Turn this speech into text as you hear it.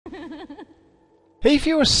Hey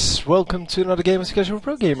viewers, welcome to another game as a casual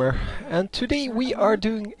pro gamer, and today we are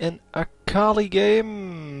doing an Akali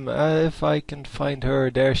game. If I can find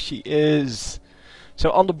her, there she is.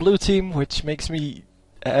 So on the blue team, which makes me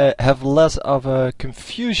have less of a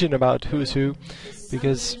confusion about who's who,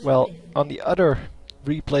 because well, on the other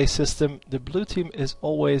replay system, the blue team is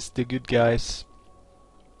always the good guys,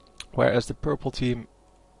 whereas the purple team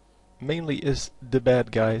mainly is the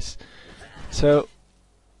bad guys. So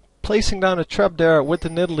placing down a trap there with the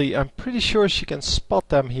Nidalee, I'm pretty sure she can spot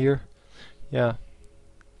them here. Yeah.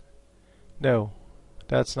 No,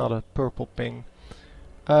 that's not a purple ping.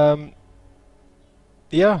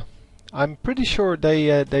 Yeah, I'm pretty sure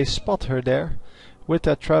they spot her there with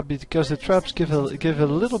that trap, because the traps give a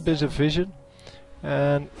little bit of vision.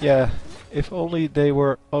 And yeah, if only they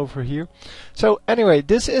were over here. So anyway,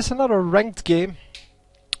 this is another ranked game,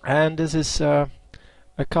 and this is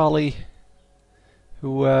Akali,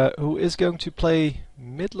 who is going to play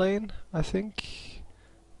mid lane, I think.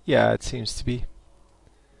 Yeah, it seems to be.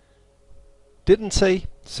 Didn't say,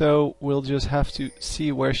 so we'll just have to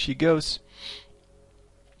see where she goes.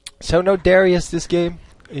 So no Darius this game,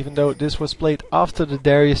 even though this was played after the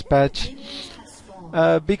Darius patch.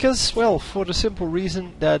 Because, well, for the simple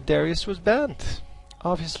reason that Darius was banned.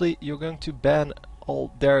 Obviously, you're going to ban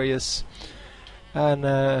all Darius. And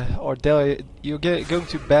you're going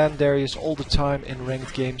to ban Darius all the time in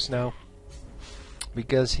ranked games now,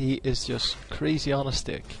 because he is just crazy on a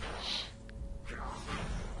stick.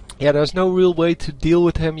 Yeah, there's no real way to deal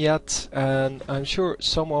with him yet, and I'm sure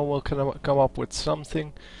someone will come up with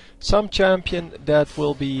something, some champion that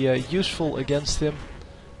will be useful against him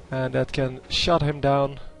and that can shut him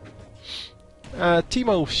down.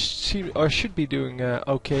 Teemo should be doing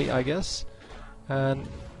okay, I guess, and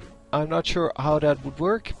I'm not sure how that would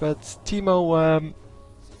work, but Teemo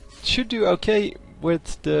should do okay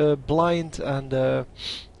with the blind and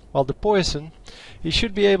well, the poison. He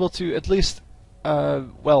should be able to at least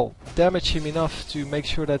well, damage him enough to make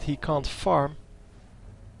sure that he can't farm.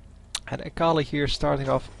 And Akali here starting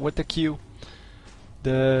off with the Q,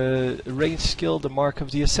 the range skill, the mark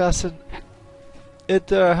of the assassin. It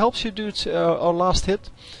helps you do a last hit.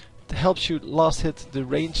 It helps you last hit the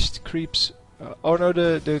ranged creeps. Oh no,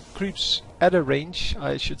 the creeps at a range,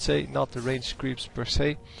 I should say, not the ranged creeps per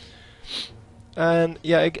se. And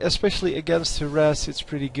yeah, especially against harass, it's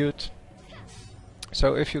pretty good.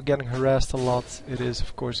 So if you're getting harassed a lot, it is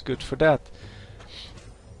of course good for that.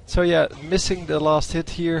 So yeah, missing the last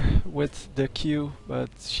hit here with the Q,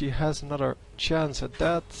 but she has another chance at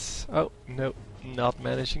that. Oh no, not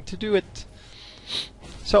managing to do it.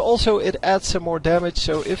 So also it adds some more damage,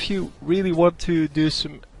 so if you really want to do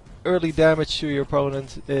some early damage to your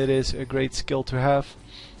opponent, it is a great skill to have.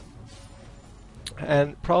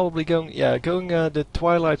 And probably going the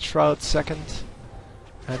Twilight Shroud second.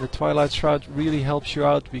 And the Twilight Shroud really helps you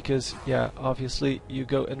out because, yeah, obviously you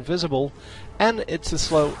go invisible and it's a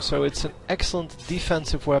slow, so it's an excellent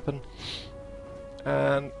defensive weapon.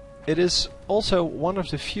 And it is also one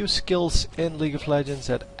of the few skills in League of Legends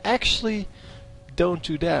that actually don't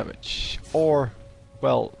do damage, or,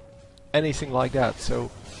 well, anything like that.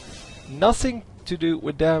 So nothing to do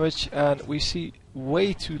with damage, and we see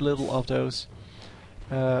way too little of those.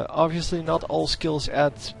 Obviously not all skills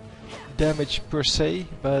add damage per se,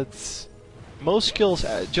 but most skills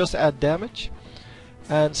just add damage,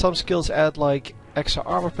 and some skills add like extra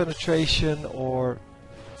armor penetration or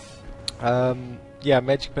yeah,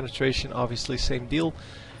 magic penetration, obviously same deal.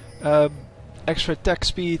 Extra attack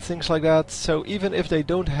speed, things like that. So even if they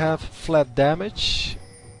don't have flat damage,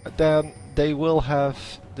 then they will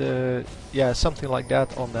have the, yeah, something like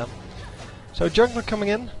that on them. So jungler coming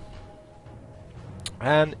in,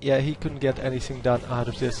 and yeah, he couldn't get anything done out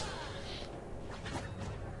of this.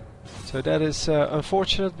 So that is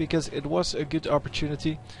unfortunate, because it was a good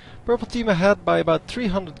opportunity. Purple team ahead by about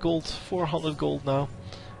 300 gold, 400 gold now.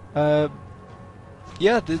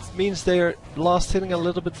 Yeah, this means they're last hitting a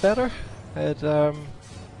little bit better. And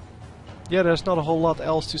yeah, there's not a whole lot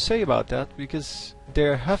else to say about that, because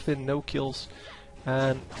there have been no kills.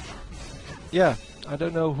 And yeah, I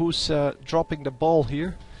don't know who's dropping the ball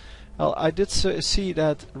here. Well, I did see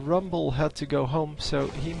that Rumble had to go home, so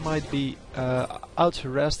he might be out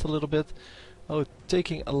harassed a little bit. Oh,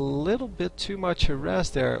 taking a little bit too much harass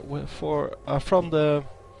there from the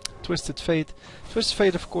Twisted Fate. Twisted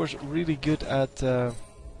Fate, of course, really good at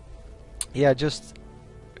yeah, just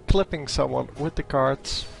clipping someone with the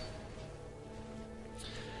cards.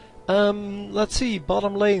 Let's see,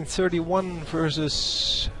 bottom lane 31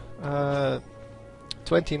 versus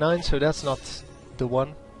 29, so that's not the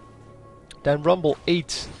one. Then Rumble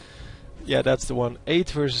 8, yeah, that's the one, 8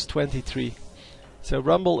 versus 23. So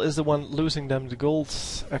Rumble is the one losing them the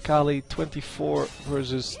golds. Akali 24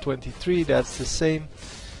 versus 23, that's the same.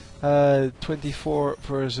 24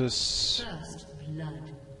 versus...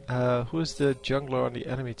 who's the jungler on the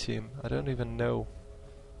enemy team? I don't even know.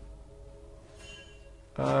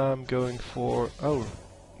 I'm going for... oh,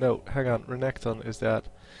 no, hang on, Renekton is that.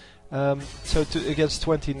 So against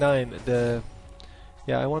 29, the...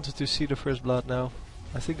 yeah, I wanted to see the first blood now.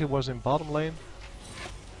 I think it was in bottom lane.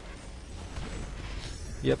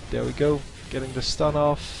 Yep, there we go. Getting the stun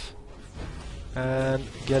off. And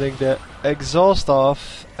getting the exhaust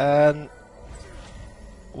off. And...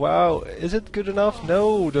 wow, is it good enough?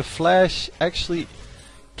 No, the flash actually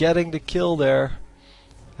getting the kill there.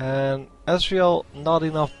 And Ezreal not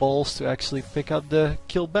enough balls to actually pick up the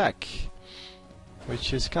kill back.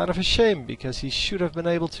 Which is kind of a shame, because he should have been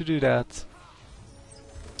able to do that.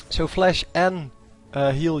 So flash and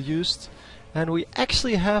heal used. And we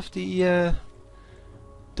actually have the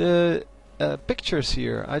pictures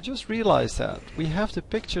here. I just realized that. We have the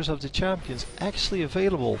pictures of the champions actually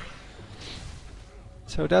available.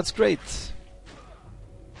 So that's great.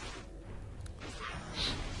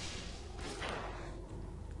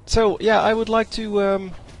 So yeah, I would like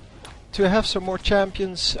to have some more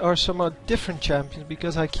champions, or some different champions,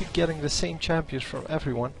 because I keep getting the same champions from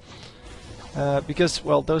everyone. Because,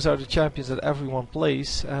 well, those are the champions that everyone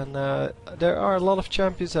plays, and there are a lot of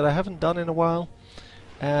champions that I haven't done in a while,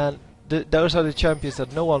 and those are the champions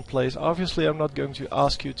that no one plays. Obviously, I'm not going to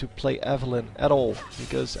ask you to play Evelynn at all,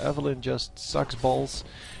 because Evelynn just sucks balls,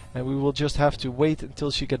 and we will just have to wait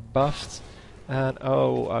until she gets buffed. And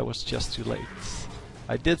oh, I was just too late.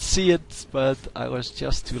 I did see it, but I was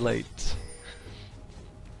just too late.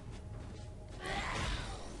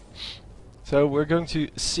 So we're going to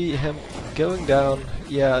see him going down.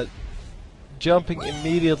 Yeah, jumping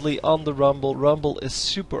immediately on the Rumble. Rumble is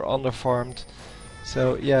super underfarmed.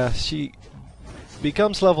 So yeah, she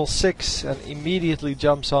becomes level 6 and immediately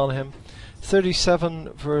jumps on him. 37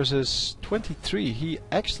 versus 23. He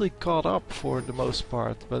actually caught up for the most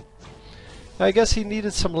part, but I guess he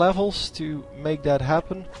needed some levels to make that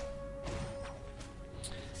happen.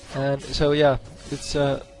 And so yeah, it's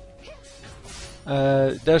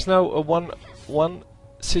there's now a one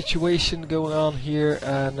situation going on here,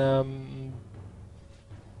 and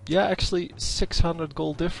yeah, actually 600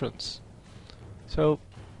 gold difference. So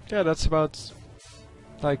yeah, that's about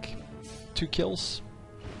like 2 kills.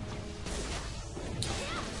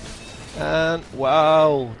 And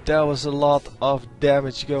wow, there was a lot of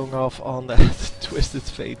damage going off on that Twisted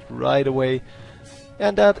Fate right away.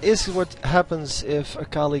 And that is what happens if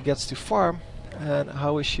Akali gets to farm. And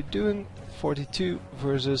how is she doing? 42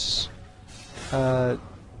 versus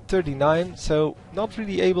 39. So not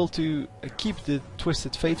really able to keep the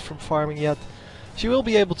Twisted Fate from farming yet. She will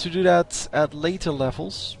be able to do that at later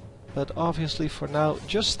levels. But obviously for now,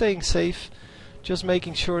 just staying safe. Just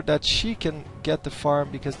making sure that she can get the farm,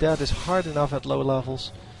 because that is hard enough at low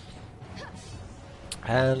levels.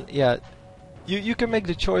 And yeah, you can make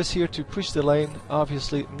the choice here to push the lane.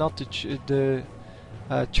 Obviously not the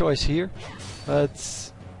choice here,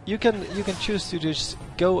 but you can choose to just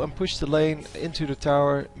go and push the lane into the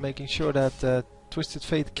tower, making sure that Twisted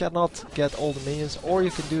Fate cannot get all the minions. Or you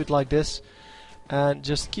can do it like this and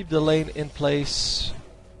just keep the lane in place.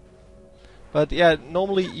 But yeah,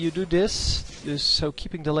 normally you do this, so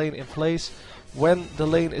keeping the lane in place when the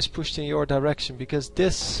lane is pushed in your direction, because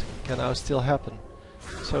this can now still happen.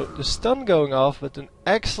 So the stun going off, but an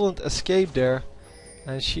excellent escape there,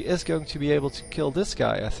 and she is going to be able to kill this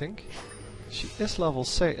guy, I think. She is level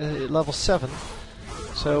 7,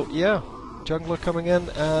 so yeah, jungler coming in,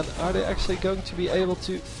 and are they actually going to be able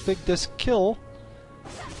to pick this kill?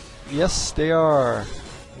 Yes, they are.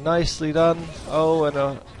 Nicely done. Oh, and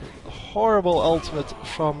a horrible ultimate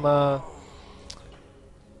from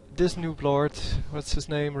this noob lord, what's his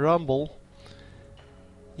name, Rumble.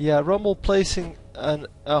 Yeah, Rumble placing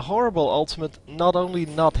a horrible ultimate, not only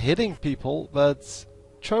not hitting people, but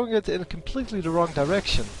throwing it in completely the wrong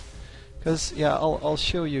direction. Because yeah, I'll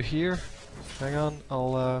show you here. Hang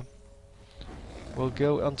on, we'll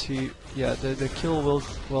go onto, yeah, the kill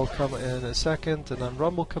will come in a second, and then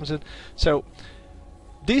Rumble comes in. So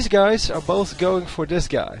these guys are both going for this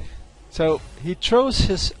guy. So he throws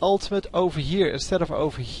his ultimate over here instead of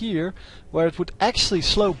over here, where it would actually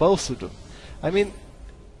slow both of them. I mean,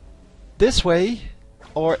 this way,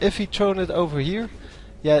 or if he'd thrown it over here,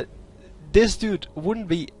 yeah, this dude wouldn't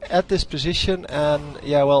be at this position, and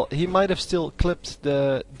yeah, well, he might have still clipped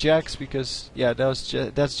the Jax, because yeah, that's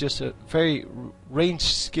just a very ranged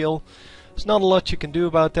skill. There's not a lot you can do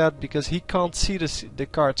about that, because he can't see the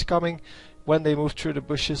cards coming when they move through the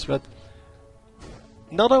bushes. But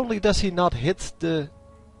not only does he not hit the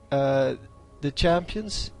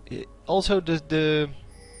champions, also the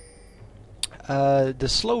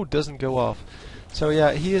slow doesn't go off. So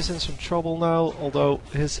yeah, he is in some trouble now, although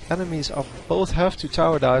his enemies are both have to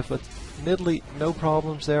tower dive, but Nidalee, no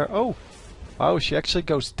problems there. Oh, wow, she actually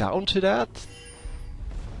goes down to that?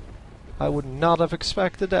 I would not have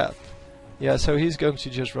expected that. Yeah, so he's going to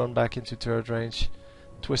just run back into turret range.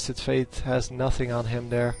 Twisted Fate has nothing on him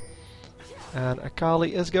there. And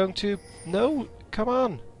Akali is going to... No, come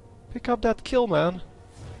on, pick up that kill, man.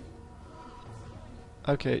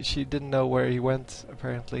 Okay, she didn't know where he went,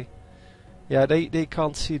 apparently. Yeah, they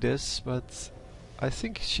can't see this, but I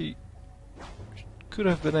think she could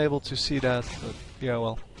have been able to see that, but yeah,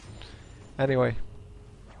 well. Anyway.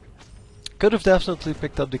 Could have definitely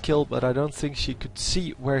picked up the kill, but I don't think she could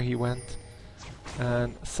see where he went.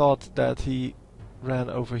 And thought that he ran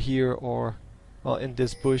over here or, well, in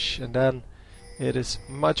this bush, and then it is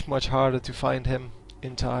much harder to find him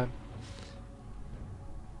in time.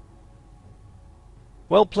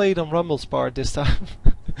 Well played on Rumble's part this time.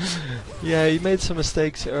 Yeah, he made some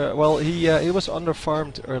mistakes. Well, he was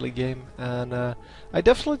under-farmed early game, and I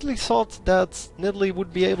definitely thought that Nidalee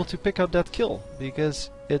would be able to pick up that kill, because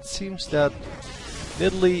it seems that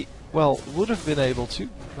Nidalee, well, would have been able to,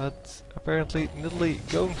 but apparently Nidalee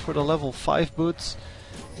going for the level 5 boots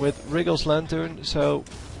with Wriggle's Lantern, so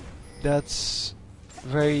that's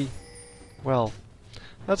very, well,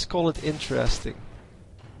 let's call it interesting.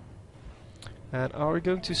 And are we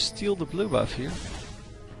going to steal the blue buff here?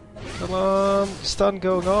 Come on, stun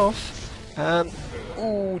going off, and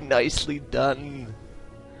ooh, nicely done.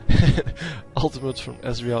 Ultimate from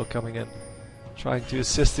Ezreal coming in, trying to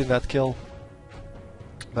assist in that kill,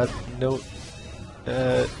 but no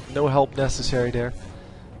help necessary there.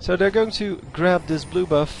 So they're going to grab this blue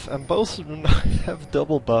buff, and both of them have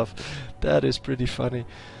double buff. That is pretty funny.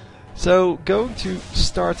 So going to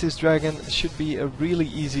start this dragon should be a really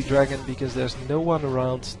easy dragon, because there's no one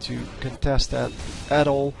around to contest that at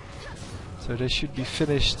all. So they should be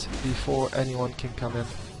finished before anyone can come in.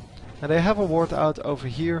 And they have a ward out over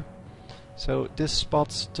here. So this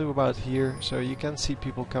spot's to about here, so you can see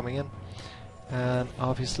people coming in. And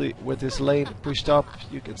obviously with this lane pushed up,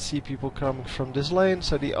 you can see people coming from this lane.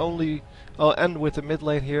 So the only, oh, and with the mid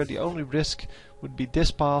lane here, the only risk would be this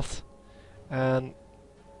path. And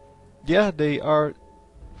yeah, they are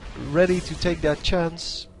ready to take that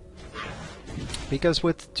chance, because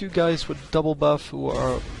with two guys with double buff who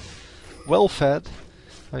are well fed,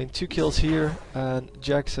 I mean 2 kills here, and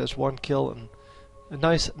Jax has 1 kill and a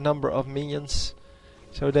nice number of minions,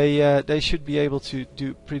 so they should be able to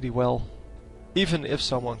do pretty well, even if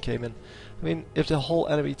someone came in. I mean, if the whole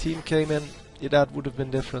enemy team came in, yeah, that would have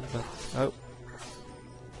been different, but oh,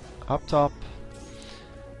 up top.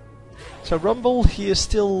 So Rumble, he is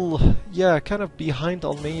still, yeah, kind of behind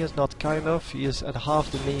on minions, not kind of, he is at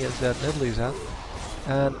half the minions that Nidalee is at.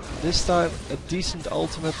 And this time a decent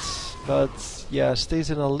ultimate, but yeah,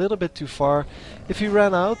 stays in a little bit too far. If he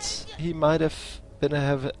ran out, he might have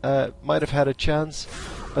had a chance,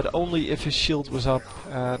 but only if his shield was up,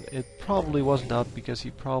 and it probably wasn't up because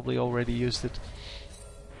he probably already used it.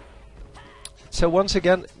 So once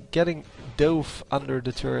again, getting dove under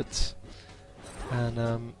the turret,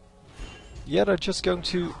 and yeah, they're just going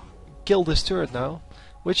to kill this turret now,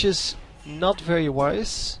 which is not very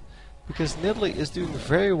wise, because Nidalee is doing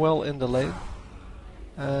very well in the lane,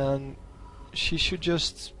 and she should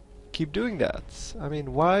just keep doing that. I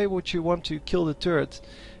mean, why would you want to kill the turret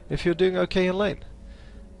if you're doing okay in lane?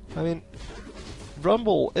 I mean,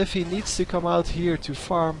 Rumble, if he needs to come out here to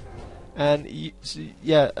farm, and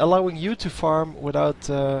yeah, allowing you to farm without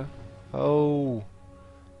oh,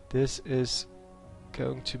 this is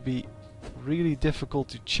going to be really difficult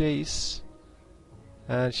to chase,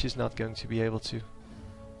 and she's not going to be able to.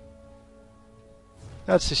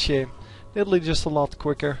 That's a shame. Nidalee just a lot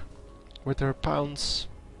quicker with her pounds.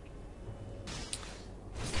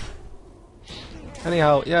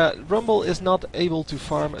 Anyhow, yeah, Rumble is not able to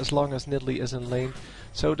farm as long as Nidalee is in lane,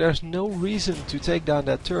 so there's no reason to take down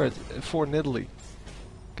that turret for Nidalee.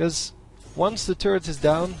 Because once the turret is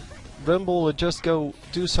down, Rumble will just go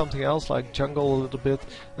do something else, like jungle a little bit,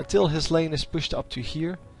 until his lane is pushed up to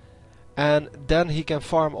here. And then he can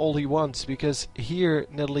farm all he wants, because here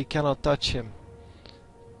Nidalee cannot touch him.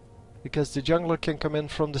 Because the jungler can come in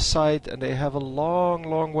from the side, and they have a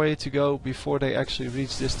long way to go before they actually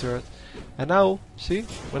reach this turret. And now, see,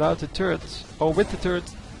 without the turret, or with the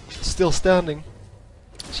turret still standing,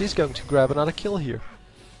 she's going to grab another kill here.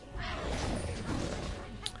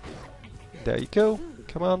 There you go,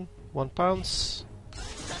 come on, 1 pounce.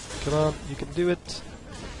 Come on, you can do it.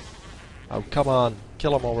 Oh, come on,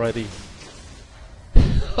 Kill him already.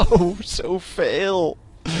 Oh, so fail.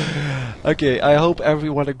 Okay, I hope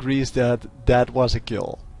everyone agrees that that was a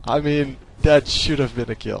kill. I mean, that should have been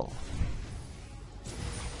a kill.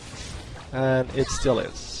 And it still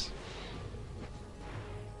is.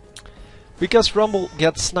 Because Rumble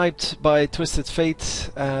gets sniped by Twisted Fate,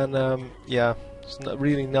 and yeah, there's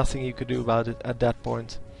really nothing you could do about it at that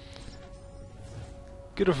point.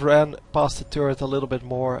 Could have ran past the turret a little bit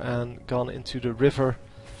more and gone into the river,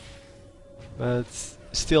 but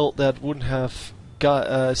still that wouldn't have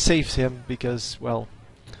saved him, because, well,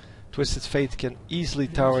 Twisted Fate can easily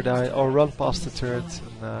tower die or run past the turret.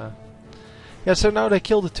 And, yeah, so now they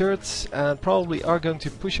kill the turrets and probably are going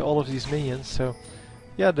to push all of these minions. So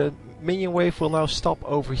yeah, the minion wave will now stop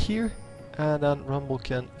over here, and then Rumble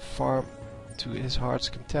can farm to his heart's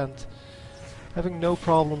content, having no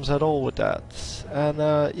problems at all with that. And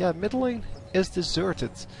yeah, mid lane is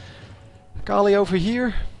deserted. Akali over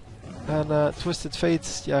here, and Twisted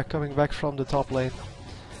Fate, yeah, coming back from the top lane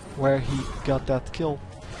where he got that kill.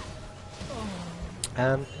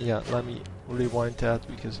 And yeah, let me rewind that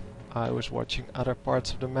because I was watching other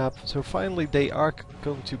parts of the map. So finally they are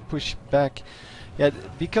going to push back. Yeah,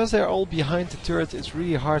 because they're all behind the turret, it's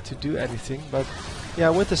really hard to do anything. But yeah,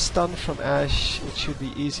 with the stun from Ashe, it should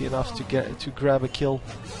be easy enough to grab a kill.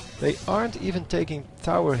 They aren't even taking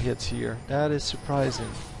tower hits here. That is surprising.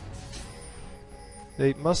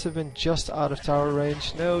 They must have been just out of tower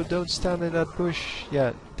range. No, don't stand in that bush.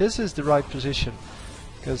 Yeah, this is the right position,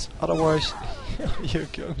 because otherwise you're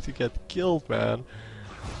going to get killed, man.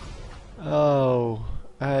 Oh,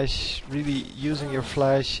 Ashe, really using your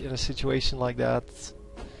flash in a situation like that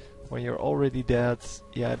when you're already dead.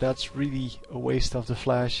 Yeah, that's really a waste of the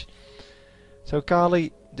flash. So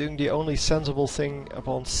Akali doing the only sensible thing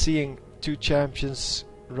upon seeing two champions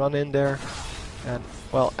run in there. And,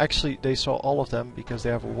 well, actually they saw all of them because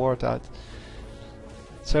they have a ward out.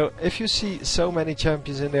 So if you see so many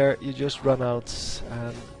champions in there, you just run out.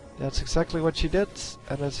 And that's exactly what she did,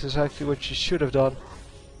 and that's exactly what she should have done.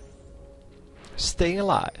 Staying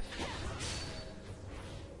alive.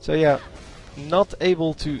 So yeah, not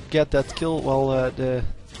able to get that kill. Well, the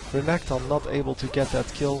Renekton not able to get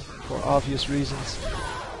that kill for obvious reasons.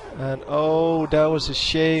 And oh, that was a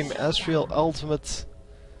shame. Asriel ultimate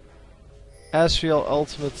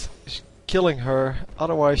killing her.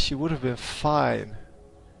 Otherwise she would have been fine.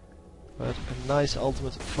 But a nice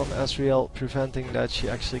ultimate from Asriel preventing that she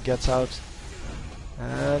actually gets out.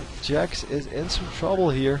 And Jax is in some trouble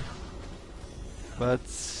here. But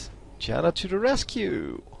Janna to the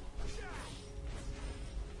rescue!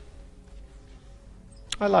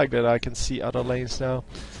 I like that I can see other lanes now.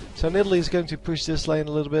 So Nidalee is going to push this lane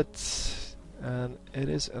a little bit. And it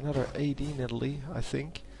is another AD Nidalee, I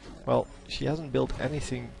think. Well, she hasn't built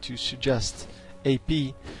anything to suggest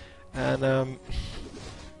AP. And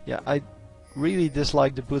yeah, I really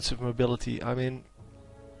dislike the boots of mobility. I mean,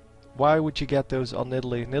 why would you get those on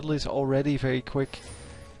Nidalee? Nidalee is already very quick.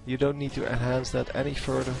 You don't need to enhance that any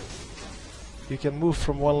further. You can move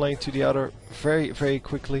from one lane to the other very, very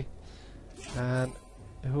quickly. And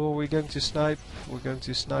who are we going to snipe? We're going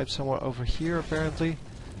to snipe somewhere over here, apparently.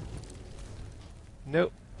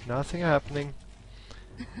 Nope, nothing happening.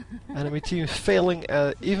 Enemy team failing,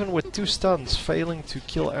 even with 2 stuns, failing to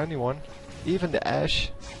kill anyone. Even the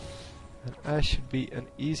Ashe. And Ashe should be an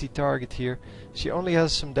easy target here. She only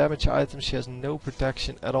has some damage items, she has no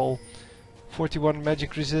protection at all. 41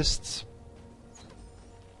 magic resists.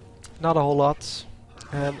 Not a whole lot.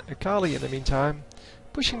 And Akali in the meantime,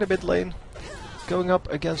 pushing the mid lane, going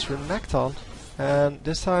up against Renekton. And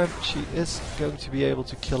this time she is going to be able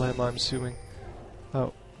to kill him, I'm assuming.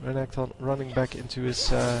 Oh, Renekton running back into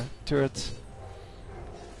his turret.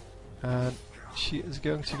 And she is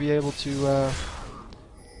going to be able to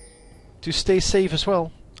stay safe as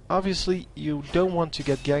well. Obviously you don't want to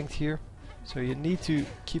get ganked here. So you need to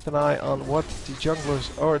keep an eye on what the junglers,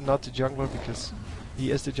 or not the jungler because he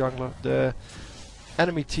is the jungler, the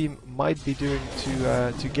enemy team might be doing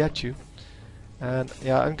to get you. And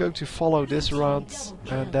yeah, I'm going to follow this around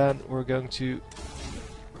and then we're going to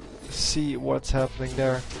see what's happening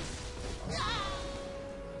there.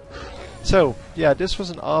 So yeah, this was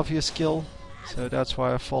an obvious kill, so that's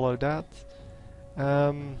why I followed that.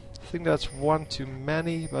 I think that's one too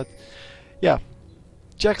many, but yeah.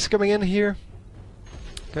 Jax coming in here,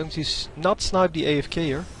 going to not snipe the AFK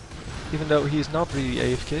here, even though he's not really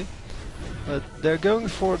AFK. But they're going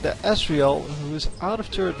for the Asriel, who is out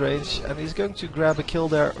of turret range, and he's going to grab a kill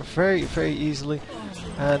there very, very easily.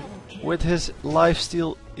 And with his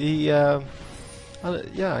lifesteal, he, yeah,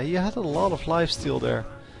 he had a lot of lifesteal there,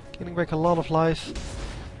 getting back a lot of life.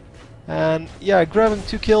 And yeah, grabbing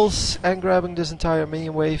 2 kills and grabbing this entire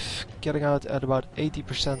minion wave, getting out at about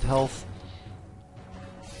 80% health.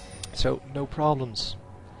 So no problems.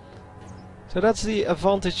 So that's the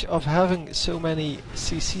advantage of having so many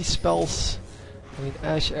CC spells. I mean,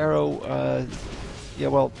 Ash Arrow, yeah,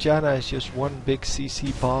 well, Janna is just one big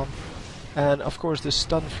CC bomb. And of course the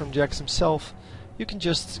stun from Jax himself, you can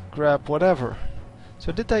just grab whatever.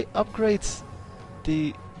 So did they upgrade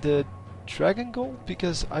the Dragon Gold?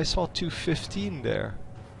 Because I saw 215 there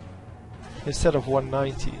instead of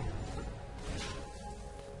 190.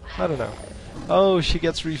 I don't know. Oh, she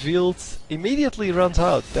gets revealed, immediately runs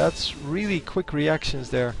out. That's really quick reactions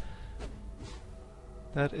there.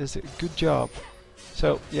 That is a good job.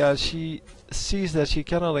 So yeah, she sees that she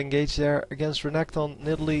cannot engage there against Renekton.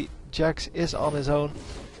 Nidalee, Jax is on his own,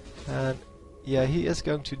 and yeah, he is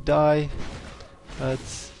going to die, but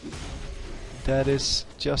that is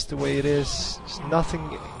just the way it is. There's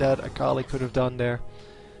nothing that Akali could have done there.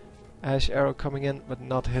 Ash Arrow coming in but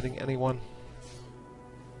not hitting anyone.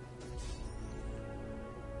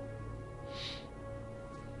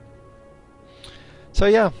 So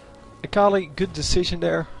yeah, Akali, good decision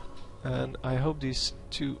there, and I hope these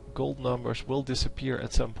 2 gold numbers will disappear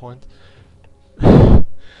at some point.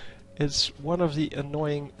 It's one of the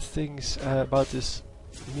annoying things about this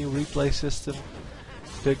new replay system.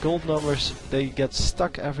 The gold numbers, they get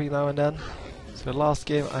stuck every now and then. So last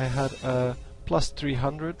game I had plus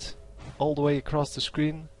 300 all the way across the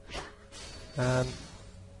screen, and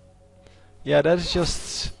yeah, that is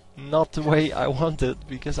just not the way I want it,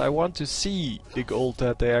 because I want to see the gold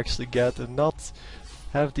that they actually get and not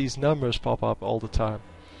have these numbers pop up all the time.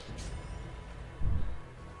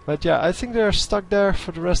 But yeah, I think they're stuck there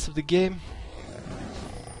for the rest of the game.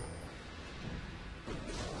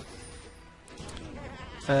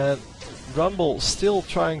 And Rumble still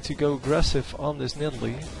trying to go aggressive on this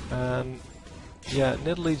Nidalee, and yeah,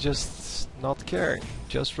 Nidalee just not caring,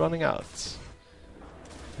 just running out.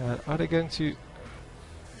 And are they going to...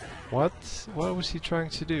 What was he trying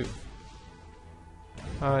to do?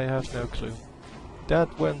 I have no clue.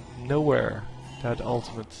 That went nowhere, that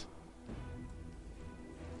ultimate.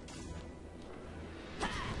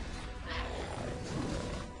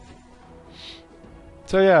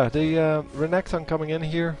 So yeah, the Renekton coming in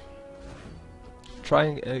here,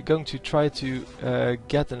 going to try to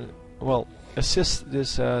get an, well, assist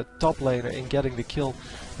this top laner in getting the kill.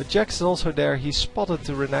 But Jax is also there. He spotted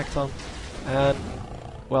the Renekton, and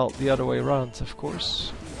well, the other way around, of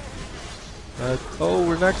course. But oh,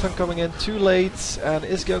 Renekton coming in too late and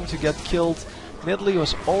is going to get killed. Nidalee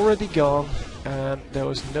was already gone, and there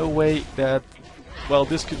was no way that, well,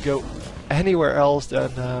 this could go anywhere else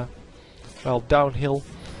than well, downhill.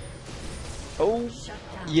 Oh,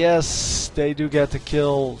 yes, they do get the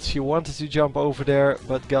kill. She wanted to jump over there,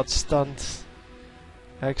 but got stunned.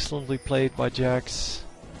 Excellently played by Jax.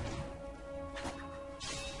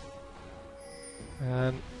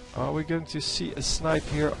 And are we going to see a snipe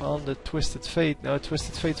here on the Twisted Fate? Now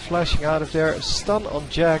Twisted Fate flashing out of there. A stun on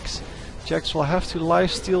Jax. Jax will have to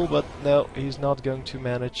lifesteal, but no, he's not going to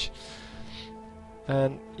manage.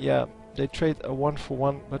 And yeah, they trade a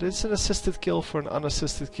 1-for-1, but it's an assisted kill for an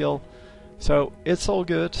unassisted kill, so it's all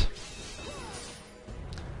good.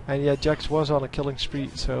 And yeah, Jax was on a killing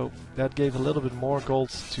spree, so that gave a little bit more gold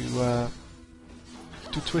to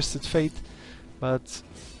Twisted Fate. But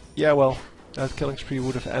yeah, well, that killing spree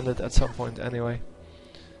would have ended at some point anyway.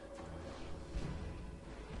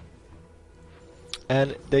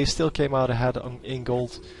 And they still came out ahead in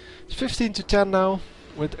gold. It's 15-10 now,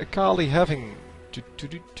 with Akali having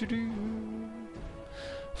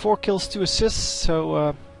 4 kills, 2 assists, so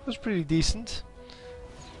it was pretty decent.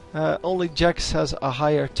 Only Jax has a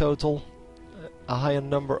higher total, a higher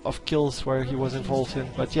number of kills where he was involved in,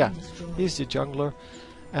 but yeah, he's the jungler.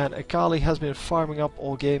 And Akali has been farming up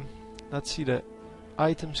all game. Let's see the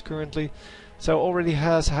items currently. So already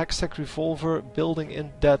has Hextech Revolver,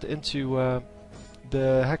 building that into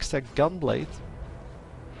the Hextech Gunblade.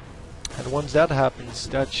 And once that happens,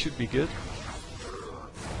 that should be good.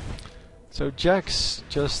 So Jax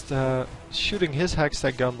just shooting his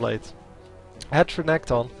Hextech Gunblade at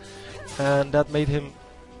Renekton, and that made him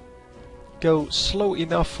go slow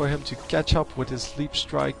enough for him to catch up with his Leap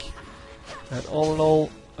Strike. And all in all,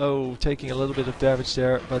 oh, taking a little bit of damage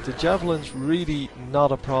there, but the Javelin's really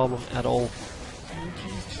not a problem at all.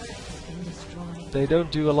 They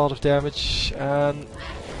don't do a lot of damage, and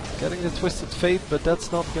getting the Twisted Fate, but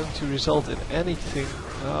that's not going to result in anything.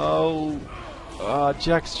 Oh,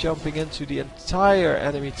 Jax jumping into the entire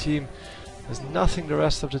enemy team. There's nothing the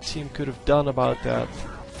rest of the team could have done about that.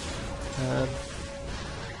 And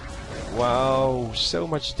Wow, so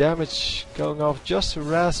much damage going off just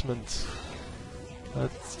harassment.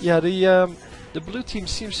 But yeah, the blue team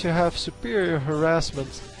seems to have superior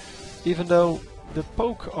harassment, even though the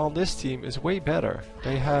poke on this team is way better.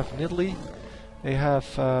 They have Nidalee, they have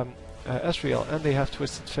Ezreal, and they have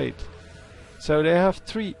Twisted Fate. So they have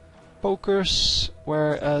 3 pokers,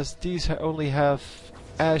 whereas these only have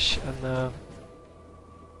Ashe and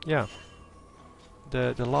yeah,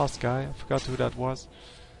 the last guy. I forgot who that was.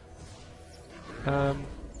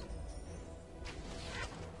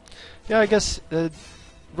 Yeah, I guess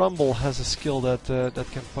Rumble has a skill that that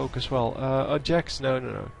can poke as well. Jax,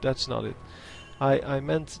 no, that's not it. I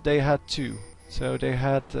meant they had 2. So they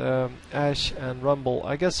had Ashe and Rumble.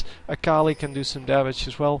 I guess Akali can do some damage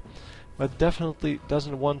as well, but definitely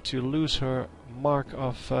doesn't want to lose her mark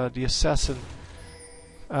of the assassin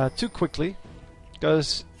too quickly,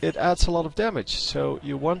 because it adds a lot of damage. So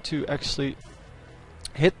you want to actually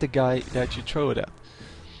hit the guy that you throw it at.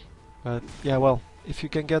 But yeah, well, if you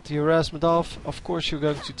can get the harassment off, of course you're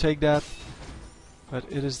going to take that.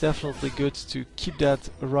 But it is definitely good to keep that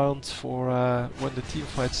around for when the team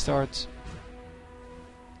fight starts.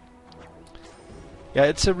 Yeah,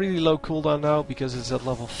 it's a really low cooldown now because it's at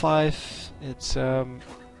level 5. It's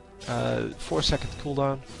 4-second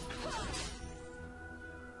cooldown.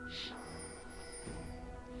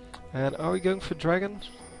 And are we going for Dragon?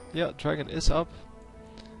 Yeah, Dragon is up.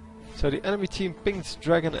 So the enemy team pinged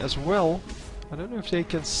Dragon as well. I don't know if they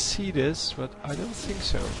can see this, but I don't think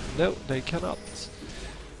so. No, they cannot.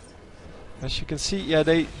 As you can see, yeah,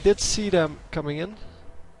 they did see them coming in.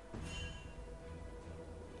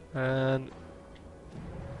 And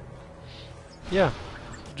yeah,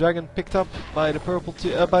 Dragon picked up by the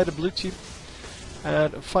by the blue team,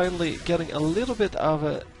 and finally getting a little bit of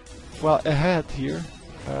a, well, ahead here,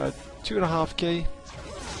 2.5k,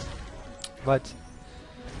 but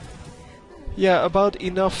yeah, about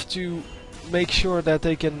enough to make sure that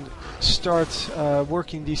they can start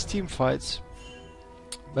working these team fights,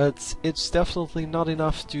 but it's definitely not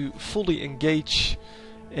enough to fully engage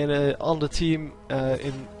in on the team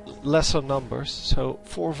in lesser numbers. So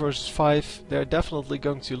 4 versus 5, they're definitely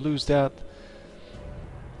going to lose that.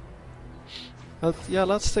 But yeah,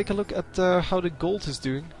 let's take a look at how the gold is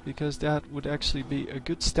doing, because that would actually be a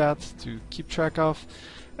good stat to keep track of.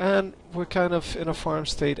 And we're kind of in a farm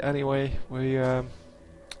state anyway. We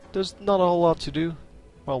there's not a whole lot to do.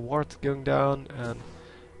 Well, ward going down, and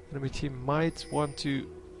enemy team might want to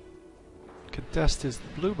contest this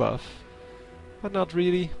blue buff, but not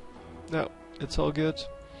really. No, it's all good.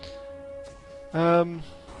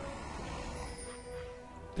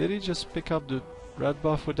 Did he just pick up the red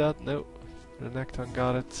buff with that? No, Renekton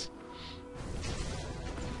got it.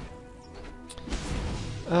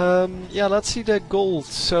 Yeah, let's see the gold.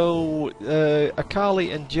 So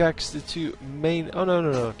Akali and Jax, the 2 main. Oh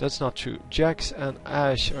no, that's not true. Jax and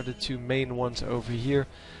Ashe are the 2 main ones over here.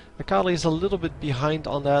 Akali is a little bit behind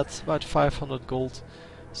on that, about 500 gold.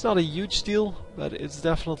 It's not a huge deal, but it's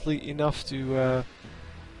definitely enough to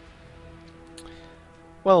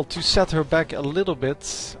well, to set her back a little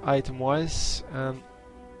bit item-wise.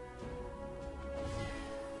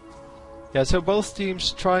 Yeah, so both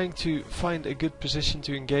teams trying to find a good position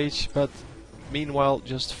to engage, but meanwhile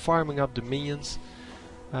just farming up the minions.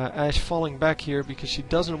 Ashe falling back here because she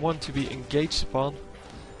doesn't want to be engaged upon.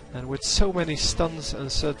 And with so many stuns and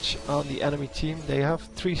such on the enemy team, they have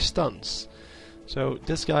 3 stuns. So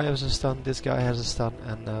this guy has a stun, this guy has a stun,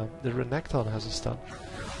 and the Renekton has a stun.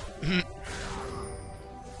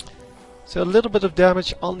 So a little bit of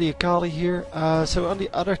damage on the Akali here. So on the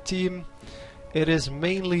other team, it is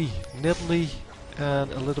mainly Nidalee and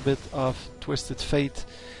a little bit of Twisted Fate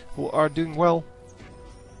who are doing well.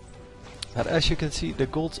 And as you can see, the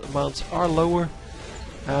gold amounts are lower.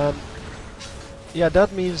 And yeah,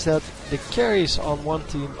 that means that the carries on one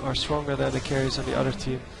team are stronger than the carries on the other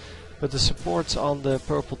team. But the supports on the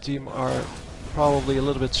purple team are probably a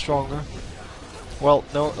little bit stronger. Well,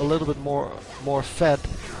 no, a little bit more fed.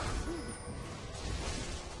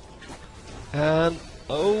 And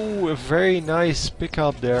oh, a very nice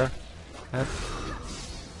pickup there. And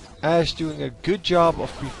Ashe doing a good job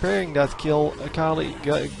of preparing that kill. Akali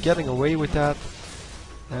getting away with that.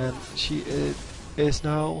 And she is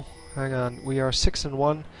now, hang on, we are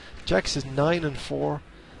 6-1. Jax is 9-4.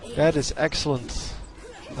 That is excellent.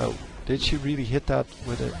 Oh, did she really hit that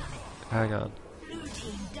with it? Hang on.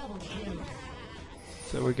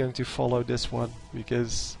 So we're going to follow this one,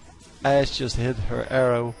 because Ashe just hit her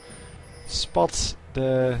arrow, spots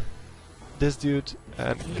this dude,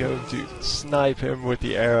 and going to snipe him with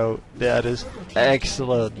the arrow. That is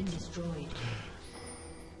excellent.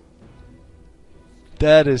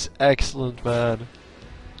 That is excellent, man.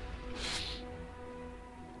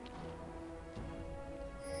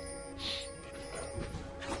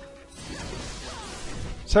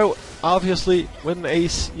 So, obviously, with an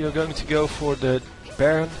ace, you're going to go for the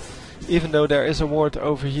Baron, even though there is a ward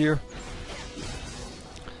over here.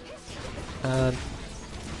 And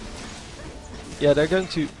yeah, they're going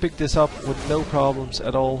to pick this up with no problems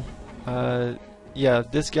at all. Yeah,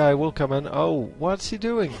 this guy will come in. Oh, what's he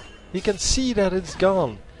doing? He can see that it's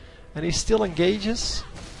gone, and he still engages?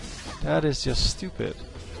 That is just stupid.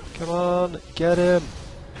 Come on, get him.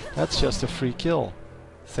 That's just a free kill.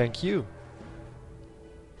 Thank you.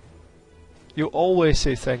 You always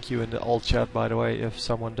say thank you in the alt chat, by the way, if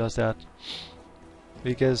someone does that.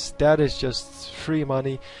 Because that is just free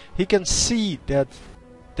money. He can see that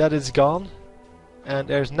it's gone, and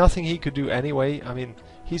there's nothing he could do anyway. I mean,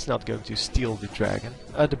 he's not going to steal the dragon,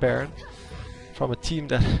 the Baron, from a team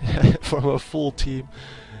that, from a full team.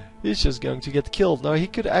 He's just going to get killed. Now he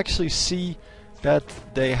could actually see that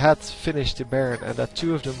they had finished the Baron and that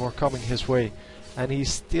two of them were coming his way, and he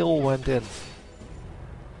still went in.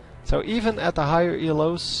 So even at the higher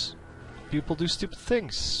ELOs, people do stupid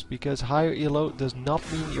things, because higher ELO does not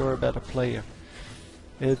mean you're a better player.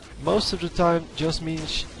 It most of the time just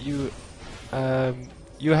means you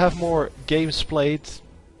have more games played,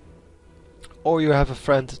 or you have a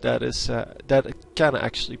friend that is that can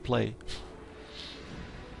actually play.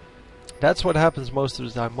 That's what happens most of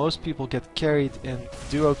the time. Most people get carried in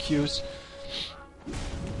duo queues,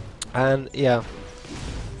 and yeah,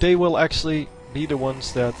 they will actually be the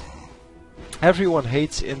ones that everyone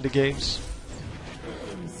hates in the games.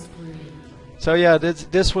 So yeah,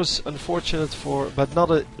 this was unfortunate but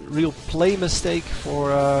not a real play mistake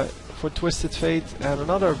for Twisted Fate, and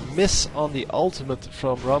another miss on the ultimate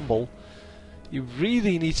from Rumble. He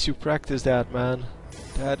really needs to practice that, man.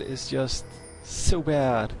 That is just so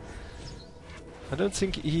bad. I don't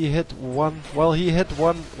think he hit one. Well, he hit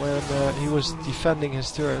one when he was defending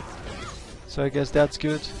his turret, so I guess that's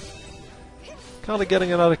good. Kinda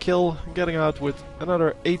getting another kill, getting out with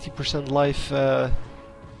another 80% life.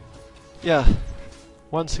 Yeah,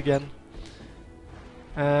 once again.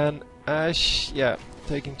 And Ashe, yeah,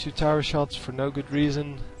 taking 2 tower shots for no good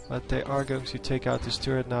reason, but they are going to take out this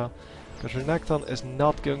turret now, because Renekton is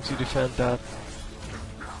not going to defend that.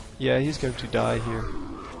 Yeah, he's going to die here.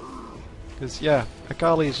 Because yeah,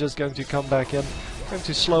 Akali is just going to come back in, going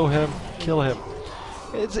to slow him, kill him.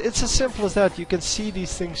 It's as simple as that. You can see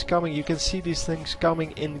these things coming. You can see these things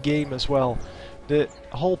coming in game as well. The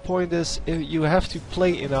whole point is you have to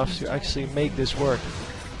play enough to actually make this work.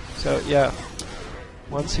 So yeah,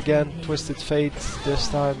 once again, Twisted Fate this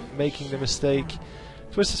time making the mistake.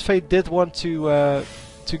 Twisted Fate did want to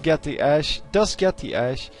get the Ashe, does get the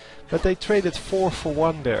Ashe, but they traded 4 for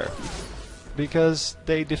 1 there, because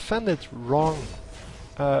they defended wrong.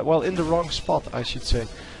 Well, in the wrong spot, I should say.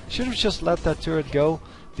 Should have just let that turret go,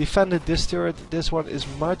 defended this turret. This one is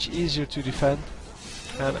much easier to defend,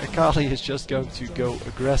 and Akali is just going to go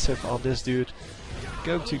aggressive on this dude,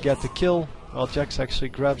 going to get the kill. Well, Jax actually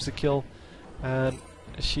grabs the kill, and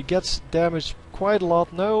she gets damaged quite a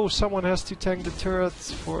lot. No, someone has to tank the turret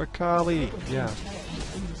for Akali. Yeah,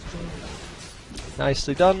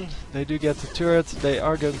 nicely done. They do get the turret. They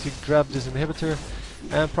are going to grab this inhibitor,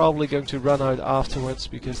 and probably going to run out afterwards,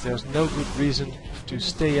 because there's no good reason to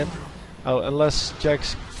stay in. Oh, unless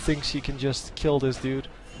Jax thinks he can just kill this dude.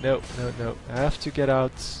 No, no, no. I have to get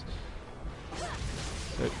out. So,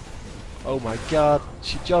 oh my god,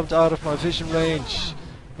 she jumped out of my vision range.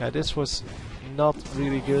 Yeah, this was not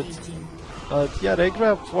really good. But yeah, they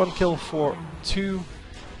grabbed 1 kill for 2.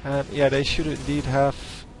 And yeah, they should indeed have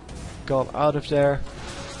gone out of there.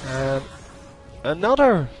 And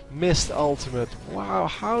another missed ultimate. Wow,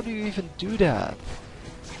 how do you even do that?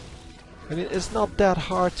 I mean, it's not that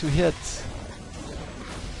hard to hit.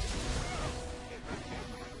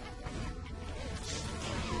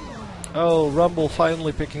 Oh, Rumble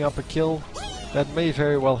finally picking up a kill. That may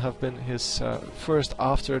very well have been his first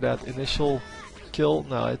after that initial kill.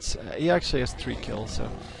 No, it's he actually has 3 kills. So.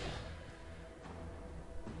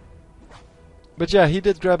 But yeah, he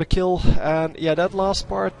did grab a kill, and yeah, that last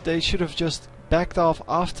part they should have just backed off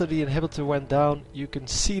after the inhibitor went down. You can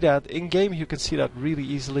see that in game. You can see that really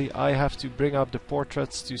easily. I have to bring up the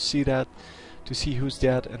portraits to see that, to see who's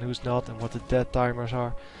dead and who's not, and what the dead timers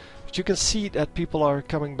are. But you can see that people are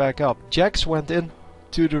coming back up. Jax went in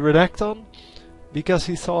to the Renekton because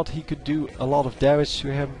he thought he could do a lot of damage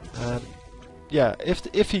to him. And yeah,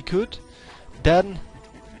 if he could, then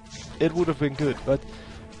it would have been good. But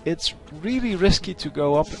it's really risky to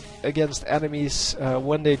go up against enemies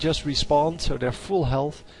when they just respawn, so they're full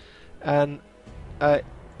health. And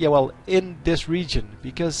yeah, well, in this region,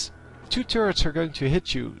 because 2 turrets are going to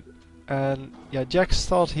hit you, and yeah, Jax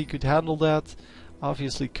thought he could handle that,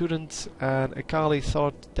 obviously couldn't, and Akali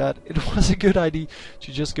thought that it was a good idea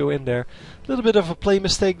to just go in there. A little bit of a play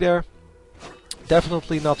mistake there.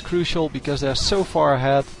 Definitely not crucial because they're so far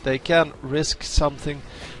ahead, they can risk something.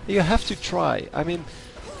 You have to try. I mean,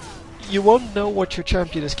 you won't know what your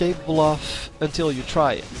champion is capable of until you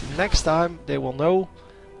try it. Next time they will know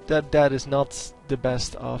that that is not the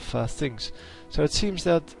best of things. So it seems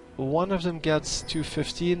that one of them gets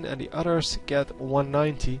 215 and the others get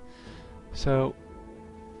 190. So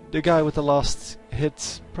the guy with the last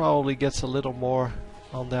hit probably gets a little more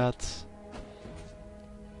on that.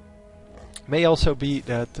 May also be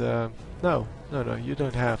that no, you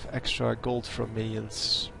don't have extra gold from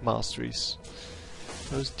minions masteries.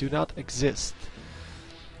 Those do not exist.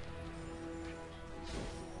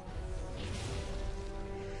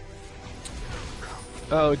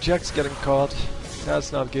 Oh, Jack's getting caught.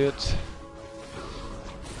 That's not good.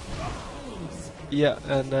 Yeah,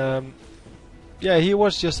 and yeah, he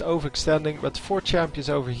was just overextending, but 4 champions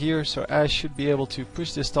over here, so Ashe should be able to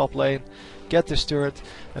push this top lane, get this turret,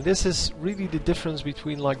 and this is really the difference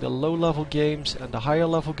between like the low level games and the higher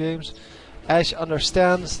level games. Ashe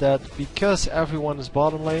understands that because everyone is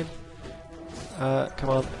bottom lane, come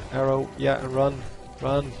on, arrow, yeah, and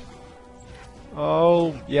run.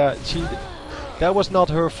 Oh, yeah, that was not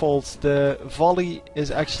her fault. The volley is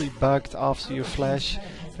actually bugged after your flash.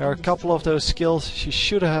 There are a couple of those skills, she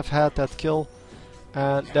should have had that kill.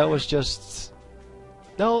 And that was just...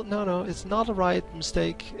 No, it's not a Riot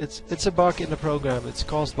mistake. It's a bug in the program. It's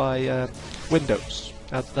caused by Windows.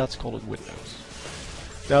 Let's call it Windows.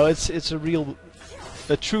 No, it's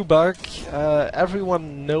a true bug.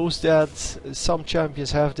 Everyone knows that some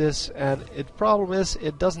champions have this, and the problem is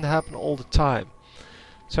it doesn't happen all the time.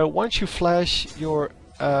 So once you flash your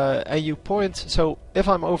and you point, so if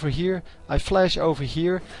I'm over here, I flash over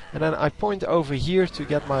here, and then I point over here to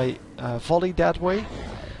get my volley that way.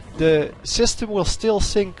 The system will still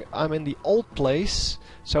think I'm in the old place,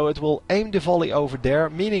 so it will aim the volley over there,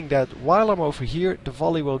 meaning that while I'm over here, the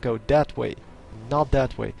volley will go that way, not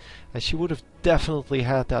that way. And she would have definitely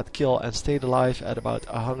had that kill and stayed alive at about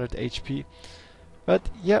 100 HP. But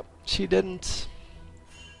yep, she didn't.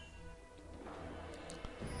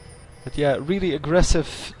 But yeah, really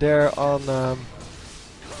aggressive there on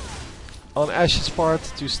Ashe's part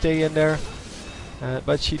to stay in there.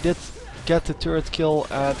 But she did get the turret kill,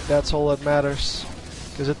 and that's all that matters.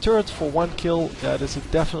 Because a turret for 1 kill, that is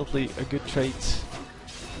definitely a good trait.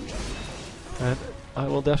 And I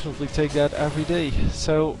will definitely take that every day.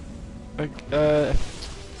 So,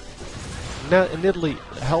 Nidalee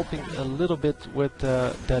helping a little bit with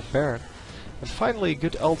that Baron. And finally, a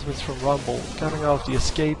good ultimate from Rumble, coming off the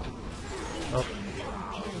escape.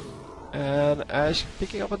 And Ashe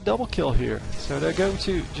picking up a double kill here. So they're going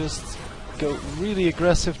to just go really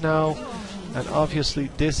aggressive now. And obviously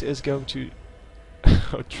this is going to...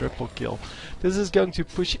 oh, triple kill. This is going to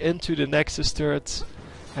push into the Nexus turrets.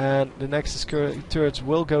 And the Nexus turrets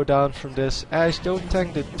will go down from this. Ashe, don't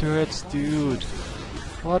tank the turrets, dude.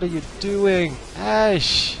 What are you doing?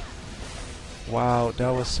 Ashe! Wow, that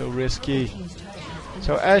was so risky.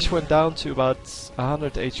 So Ashe went down to about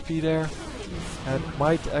 100 HP there. And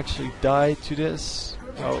might actually die to this.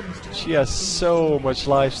 Oh, she has so much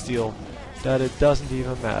lifesteal that it doesn't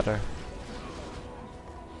even matter.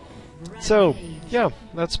 So, yeah,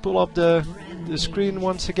 let's pull up the screen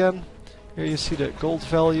once again. Here you see the gold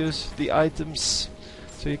values, the items,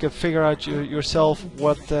 so you can figure out yourself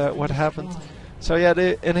what happened. So yeah,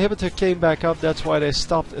 the inhibitor came back up, that's why they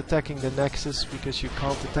stopped attacking the Nexus, because you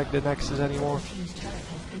can't attack the Nexus anymore.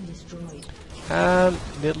 And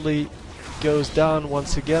Nidalee goes down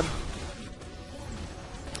once again.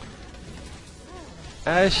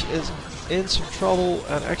 Ashe is in some trouble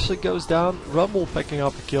and actually goes down. Rumble picking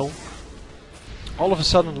up a kill. All of a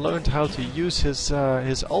sudden learned how to use his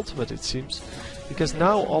ultimate, it seems, because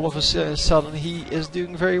now all of a sudden he is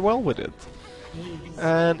doing very well with it.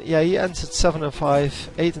 And yeah, he ends at 7 and 5,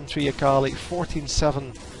 8 and 3 Akali,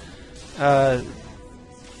 14-7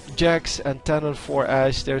 Jax, and 10 and 4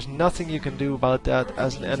 Ashe. There's nothing you can do about that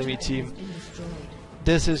as an enemy team.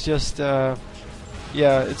 This is just, yeah,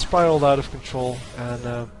 it spiraled out of control,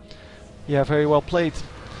 and yeah, very well played.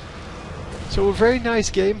 So a very nice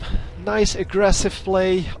game, nice aggressive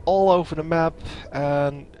play all over the map,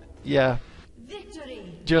 and yeah,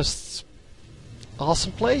 just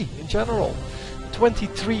awesome play in general.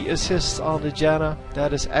 23 assists on the Janna,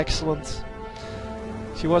 that is excellent.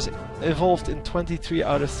 She was involved in 23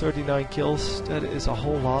 out of 39 kills, that is a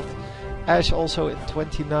whole lot. Ash also in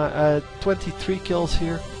 23 kills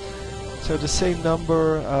here. So the same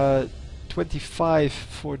number, 25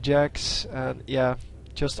 for Jax, and yeah,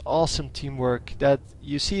 just awesome teamwork. That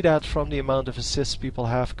you see that from the amount of assists people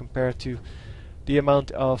have compared to the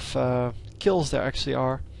amount of kills there actually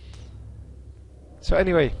are. So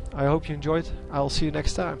anyway, I hope you enjoyed. I'll see you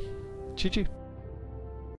next time. GG.